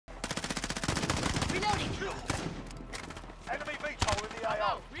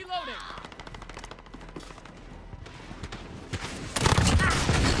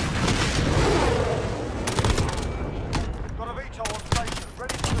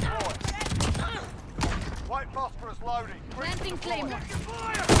Planting claymore.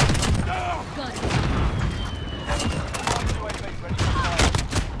 Gun.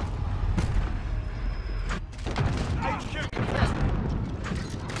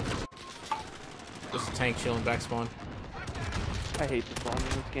 Just a tank chilling back spawn. I hate the spawn in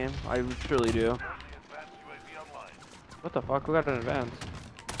this game. I truly do. What the fuck? We got an advance.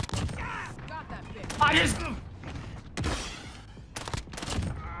 I just.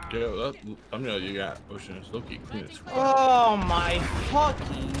 Yo, I'm gonna you got ocean is low-key clean as fuck. Oh my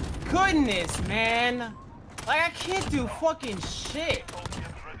fucking goodness, man! Like I can't do fucking shit.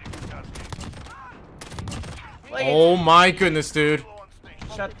 Like, Oh my goodness, dude.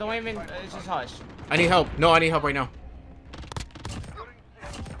 Shut. Don't even. It's just hush. I need help. No, I need help right now.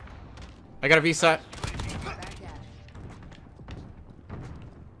 I got a VSAT.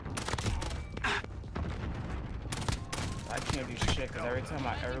 I can't do shit because every time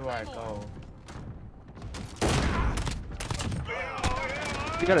everywhere I go.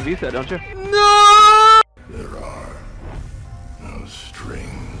 You got a VSAT, don't you? No! There are no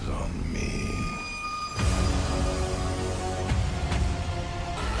strings on me.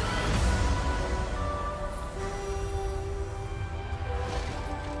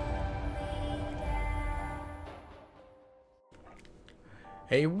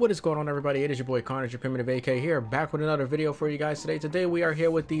 Hey, what is going on, everybody? It is your boy Carnage, your primitive AK here, back with another video for you guys today. Today we are here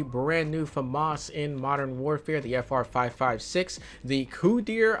with the brand new FAMAS in Modern Warfare, the FR556, the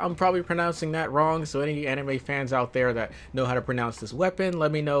Kuudere. I'm probably pronouncing that wrong, so any anime fans out there that know how to pronounce this weapon,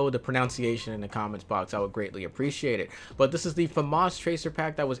 let me know the pronunciation in the comments box. I would greatly appreciate it. But this is the FAMAS Tracer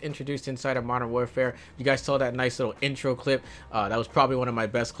pack that was introduced inside of Modern Warfare. You guys saw that nice little intro clip. That was probably one of my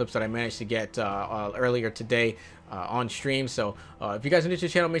best clips that I managed to get earlier today. On stream. So if you guys are new to the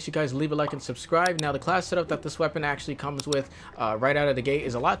channel, make sure you guys leave a like and subscribe. Now the class setup that this weapon actually comes with right out of the gate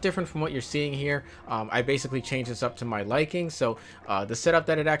is a lot different from what you're seeing here. I basically changed this up to my liking. So the setup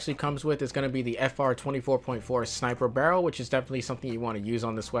that it actually comes with is going to be the FR 24.4 sniper barrel, which is definitely something you want to use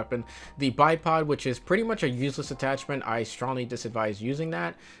on this weapon. The bipod, which is pretty much a useless attachment. I strongly disadvise using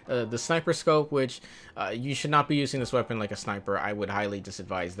that. The sniper scope, which you should not be using this weapon like a sniper. I would highly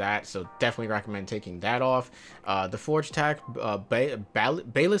disadvise that, so definitely recommend taking that off. The Forge Tack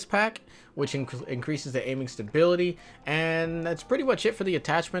Bayless Pack, which increases the aiming stability, and that's pretty much it for the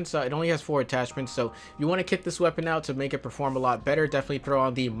attachments. It only has 4 attachments, so you want to kit this weapon out to make it perform a lot better. Definitely throw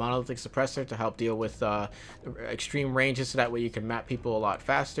on the monolithic suppressor to help deal with extreme ranges, so that way you can map people a lot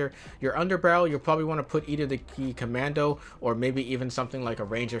faster. Your underbarrel, you'll probably want to put either the key commando or maybe even something like a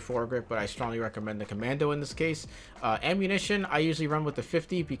ranger foregrip, but I strongly recommend the commando in this case. Ammunition, I usually run with the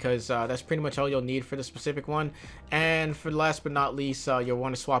 50 because that's pretty much all you'll need for the specific one. And for last but not least, you'll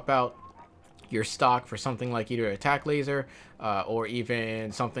want to swap out your stock for something like either a attack laser or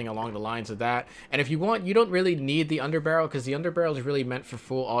even something along the lines of that. And if you want, you don't really need the underbarrel, because the underbarrel is really meant for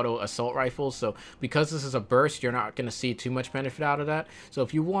full auto assault rifles. So because this is a burst, you're not going to see too much benefit out of that. So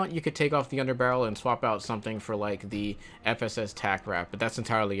if you want, you could take off the underbarrel and swap out something for like the FSS tac wrap, but that's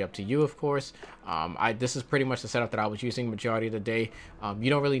entirely up to you, of course. This is pretty much the setup that I was using majority of the day.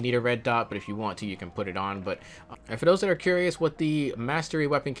 You don't really need a red dot, but if you want to, you can put it on. But and for those that are curious what the mastery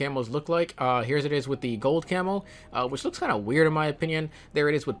weapon camos look like, here's it is with the gold camo, which looks kind of weird in my opinion. There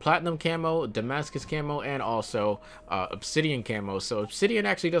it is with platinum camo, Damascus camo, and also obsidian camo. So obsidian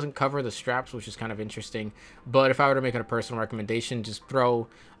actually doesn't cover the straps, which is kind of interesting. But if I were to make it a personal recommendation, just throw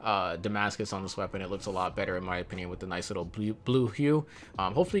Damascus on this weapon. It looks a lot better in my opinion with the nice little blue hue.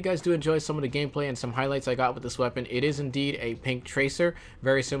 Hopefully you guys do enjoy some of the gameplay and some highlights I got with this weapon. It is indeed a pink tracer,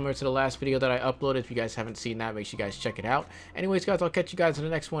 very similar to the last video that I uploaded. If you guys haven't seen that, make sure you guys check it out. Anyways guys, I'll catch you guys in the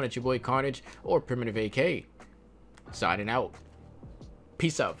next one. It's your boy Carnage, or Primitive AK, signing out.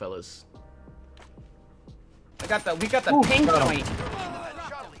 Peace out, fellas. We got the pink joint.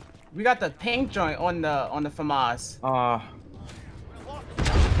 We got the pink joint on the FAMAS.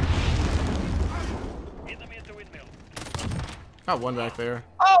 Got one back there.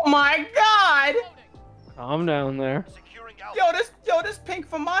 Oh my god! Calm down there. Yo, this pink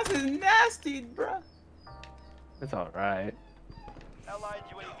FAMAS is nasty, bro. It's alright. Allied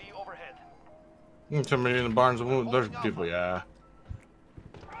UAV overhead. Somebody in the barns. There's people, yeah.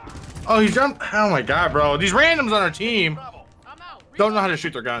 Oh, he jumped. Oh my god, bro. These randoms on our team don't know how to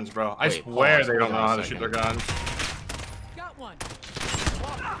shoot their guns, bro. I swear they don't know how to shoot their guns. Got one.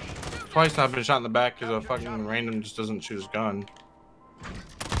 Twice now I've been shot in the back because a fucking random just doesn't shoot his gun.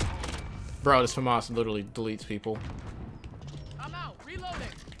 Bro, this FAMAS literally deletes people. I'm out. Reloading.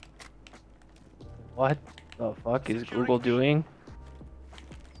 What the fuck is Google doing?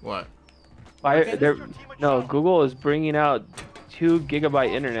 What? No, Google is bringing out 2 GB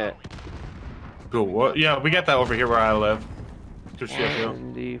internet. Cool. What? Yeah, we got that over here where I live. Just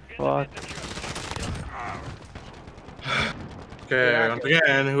The fuck. Okay, once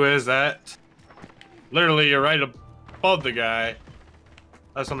again, who is that? Literally, you're right above the guy.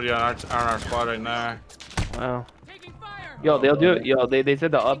 That's somebody on our squad right now. Wow. Yo, they'll do it. Yo, they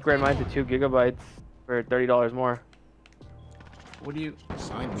said they'll upgrade mine to 2 gigabytes for $30 more. What do you?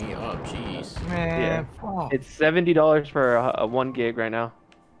 Sign me up, jeez. Man, Yeah. fuck. It's $70 for a 1 gig right now.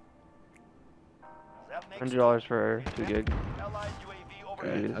 $100 for 2 gig. Allied UAV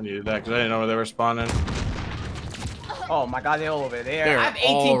overhead. Okay, I needed that because I didn't know where they were spawning. Oh my god, they're all over there. They're I have 18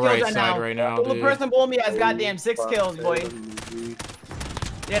 all kills right right side now. right now, The dude. person below me has goddamn 6 kills, boy.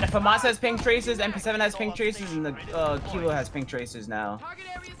 Yeah, the FAMAS has pink traces, MP7 has pink traces, and the Kilo has pink traces now.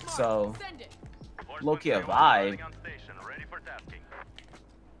 So, low-key a vibe.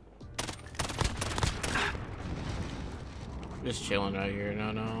 Just chilling right here.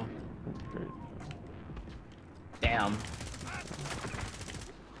 No. Damn.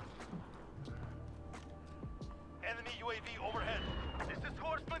 Enemy UAV overhead. This is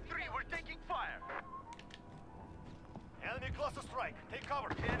Horseman 3. We're taking fire. Enemy cluster strike. Take cover.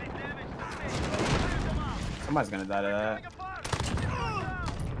 Any damage sustained. Somebody's gonna die to that.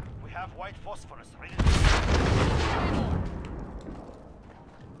 We have white phosphorus ready.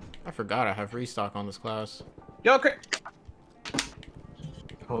 I forgot I have restock on this class. Yo,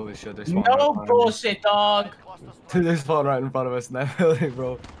 Holy shit, they no spawned right behind me. bullshit, dog. They spawned right in front of us in that building,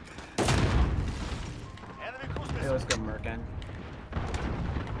 bro. Enemy cruise Hey, missile. let's go, Merkin.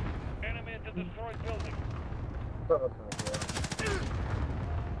 Enemy at the destroyed building.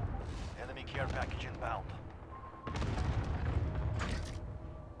 Enemy care package inbound.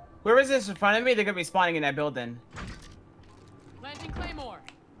 Where is this in front of me? They're gonna be spawning in that building. Planting Claymore.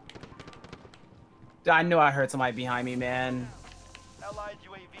 I knew I heard somebody behind me, man. Allied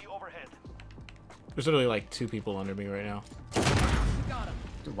UAV overhead. There's literally like 2 people under me right now. Got him.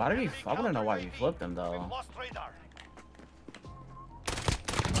 Dude, why did we? I wanna know why we flipped them We've though. lost radar.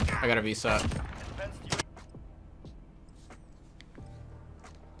 I got a VSAT. Advanced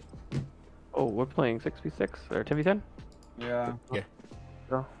UAV. Oh, we're playing 6v6 or 10v10? Yeah.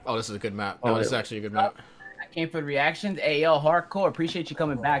 Oh, this is a good map. Oh, No, this is yeah. actually a good map. I came for the reactions. Hey, yo, hardcore. Appreciate you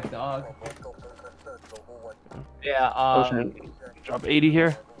coming back, dog. Yeah. Ocean. Drop 80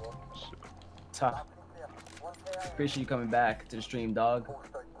 here. Tough. Appreciate you coming back to the stream, dog.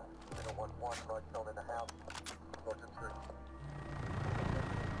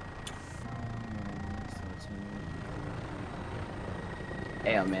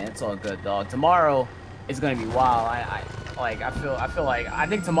 Hey, man, it's all good, dog. Tomorrow is gonna be wild. I feel like I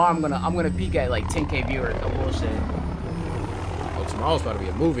think tomorrow I'm gonna peak at like 10K viewers. No bullshit. Oh, tomorrow's about to be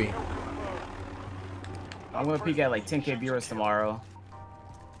a movie. I'm gonna peak at like 10K viewers tomorrow.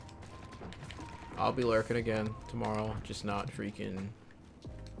 I'll be lurking again tomorrow, just not freaking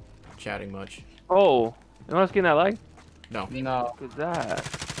chatting much. Oh, you want us getting that lag? No. No, What's that?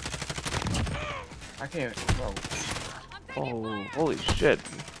 I can't. Bro. Oh, holy shit.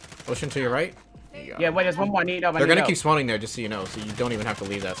 Ocean to your right? There you go. Yeah, wait, there's one more. I need up. They're gonna keep spawning there, just so you know, so you don't even have to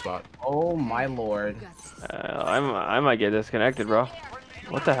leave that spot. Oh my lord. I might get disconnected, bro.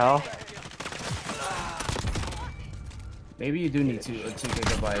 What the hell? Maybe you do need a 2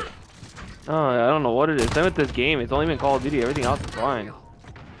 gigabyte. Oh, I don't know what it is. Same with this game. It's only been Call of Duty. Everything else is fine.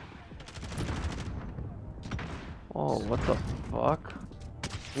 Oh, what the fuck?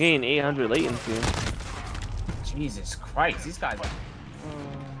 I'm getting 800 latency. Jesus Christ, these guys.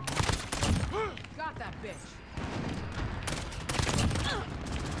 Got that bitch.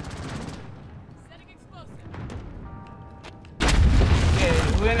 Setting explosive.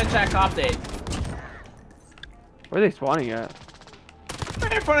 Yeah, we're gonna check update. Where are they spawning at?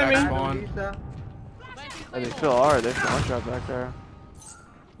 Right in front of me. Spawn. Oh, they still are. There's one shot back there.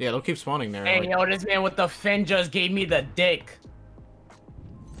 Yeah, they'll keep spawning there. Hey, like- yo, this man with the fin just gave me the dick.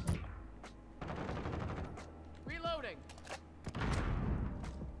 Reloading.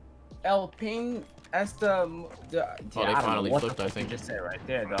 El Ping, that's the Oh, they I don't know finally what flipped, the I fuck you think. just said right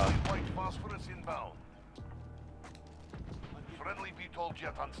there, dog. White phosphorus inbound. Friendly VTOL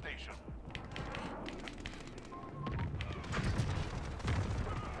jet on station.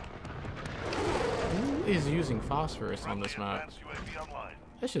 Who is using phosphorus on this map? Advanced UAV online.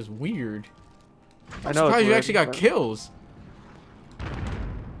 That's just weird. I I'm know. surprised it's you weird, actually got but- kills.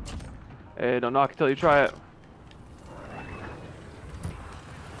 Hey, don't knock until you try it.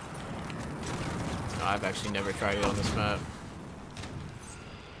 No, I've actually never tried it on this map.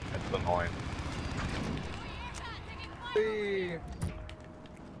 It's annoying.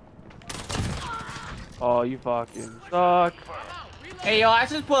 Oh, you fucking suck. I'm out. Reloading. Hey, yo, I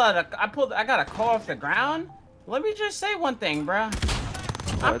just pulled out I got a car off the ground. Let me just say one thing, bro.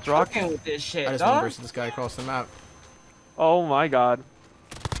 I'm it's rocking with this shit, I just want to dog. burst this guy across the map. Oh my god.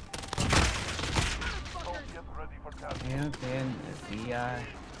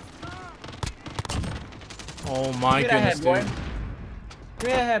 Oh my goodness, dude. Give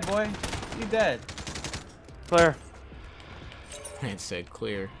me that head, boy. You dead. Clear. Man said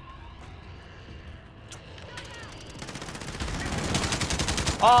clear.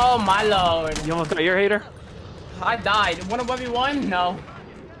 Oh my lord. You almost got your hater? I died. 1v1? No.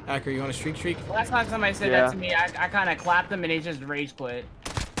 Hacker, you want a streak? Last time somebody said that to me, I kind of clapped him and he just rage quit.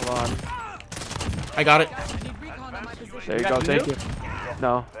 Hold on. I got it. There you go, thank you.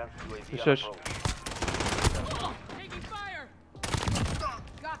 No. Shush. Taking fire.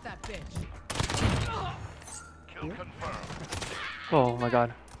 Got that bitch. Kill confirmed. Oh my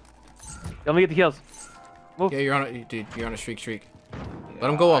god. Let me get the kills. Move. Yeah, you're on a dude. You're on a streak. Let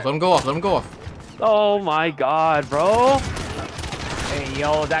him go off. Let him go off. Let him go off. Oh my god, bro. Hey,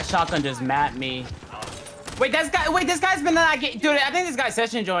 yo, that shotgun just mapped me. Wait, this guy's been dude. I think this guy's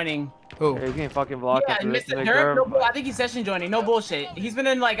session joining. Who? Yeah, you can't fucking block Yeah, after this Mr. big Dirk. girl. No, I think he's session joining. No bullshit. He's been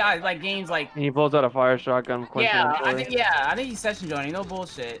in like games like. And he pulls out a fire shotgun. Yeah, I think he's session joining. No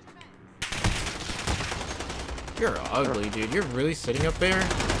bullshit. You're ugly, dude. You're really sitting up there?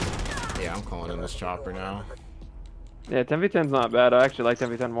 Yeah, I'm calling in this chopper now. Yeah, 10v10's not bad. I actually like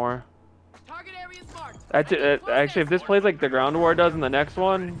 10v10 more. Target area is marked. Actually, if this plays like the ground war does in the next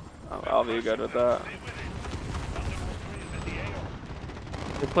one, I'll be good with that.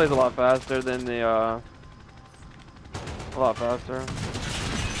 This plays a lot faster than the, a lot faster.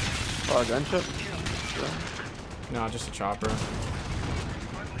 Oh, gunship? Yeah. No, just a chopper.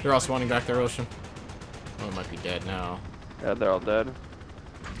 They're all spawning back there, Ocean. Oh, it might be dead now. Yeah, they're all dead.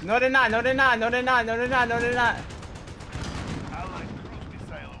 No, they're not. No, they're not. No, they're not. No, they're not. No, they're not.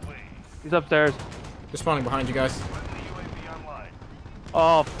 He's upstairs. They're spawning behind you guys.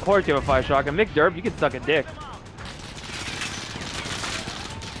 Oh, of course you have a fire shotgun. Mick Derp, you can suck a dick.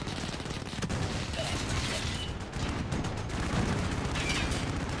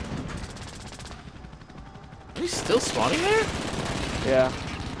 Are you still spawning there? Yeah.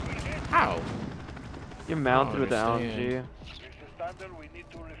 How? You're mounted with the understand. LMG. We need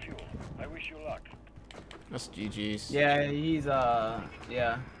to refuel. I wish you luck. That's GG's. Yeah, he's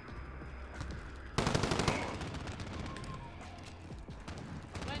yeah.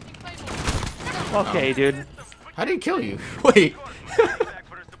 Planting Claymore. Okay, dude. How did he kill you? Wait.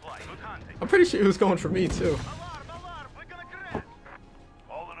 I'm pretty sure he was going for me, too. We're gonna crash.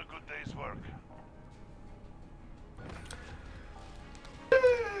 All in a good day's work.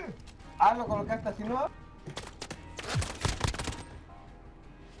 ¿Lo colocaste así no?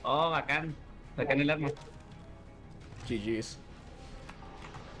 Oh, bacán. Bacán el arma. GG's.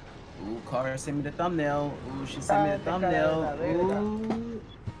 Ooh, Cara sent me the thumbnail. Ooh, she sent me the thumbnail. Ooh.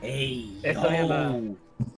 Hey, yo.